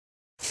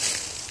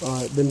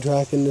Alright, been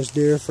tracking this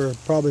deer for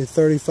probably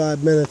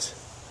 35 minutes.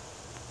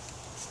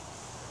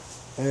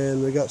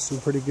 And we got some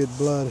pretty good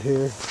blood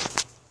here.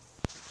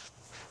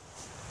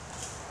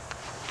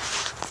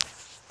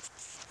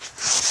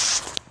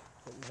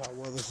 I don't know how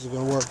well this is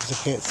going to work because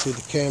I can't see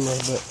the camera,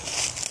 but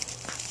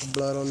the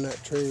blood on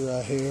that tree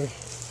right here.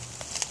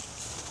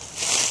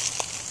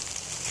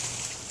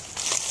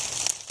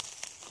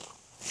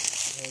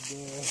 Right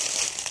there.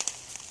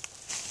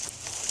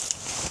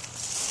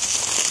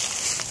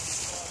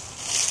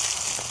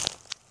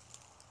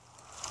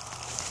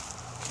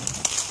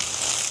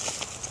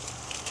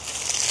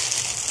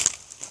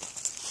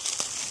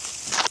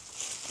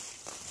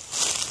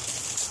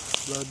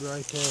 Blood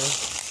right there.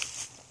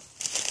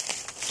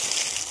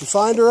 You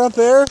find her up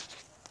there?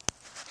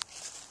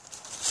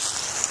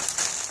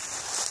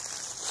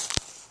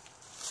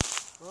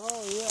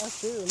 Oh yeah, I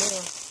see her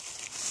now.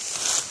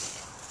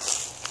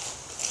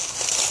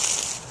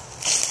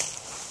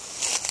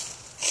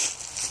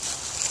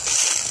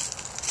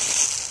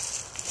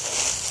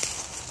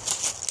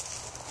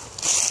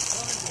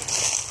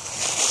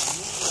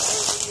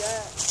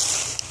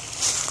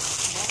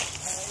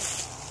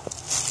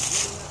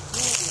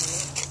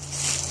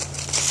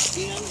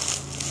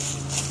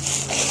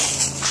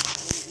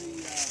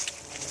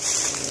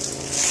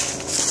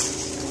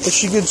 But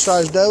she good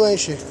sized doe, ain't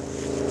she?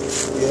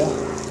 Yeah.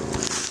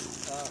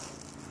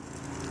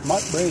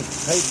 Might be.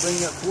 Hey, bring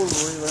that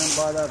four-wheeler in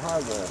by that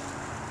highway.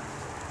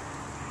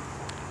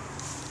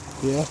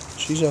 Yeah,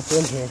 she's up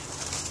in here.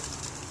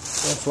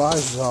 That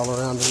flies is all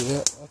around her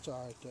yet. That's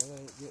alright though, they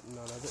ain't getting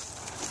none of it.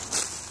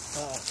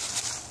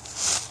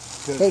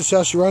 That's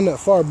how she run that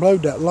far,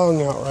 blowed that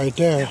lung out right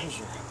there.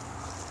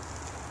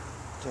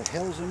 The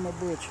hell's in my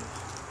britches?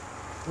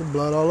 There's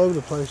blood all over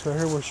the place right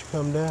here where she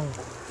come down.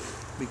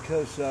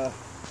 Because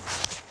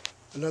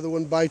another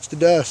one bites the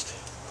dust.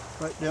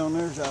 Right down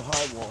there's that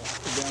high wall.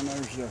 Down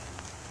there's the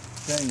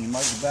thing. You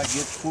might go back,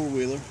 get the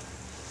four-wheeler,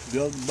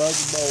 go above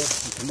the bowl,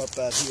 and come up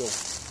that hill.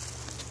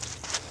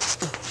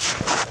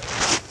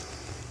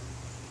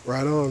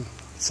 Right on.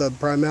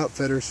 Subprime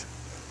Outfitters.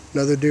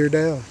 Another deer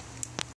down.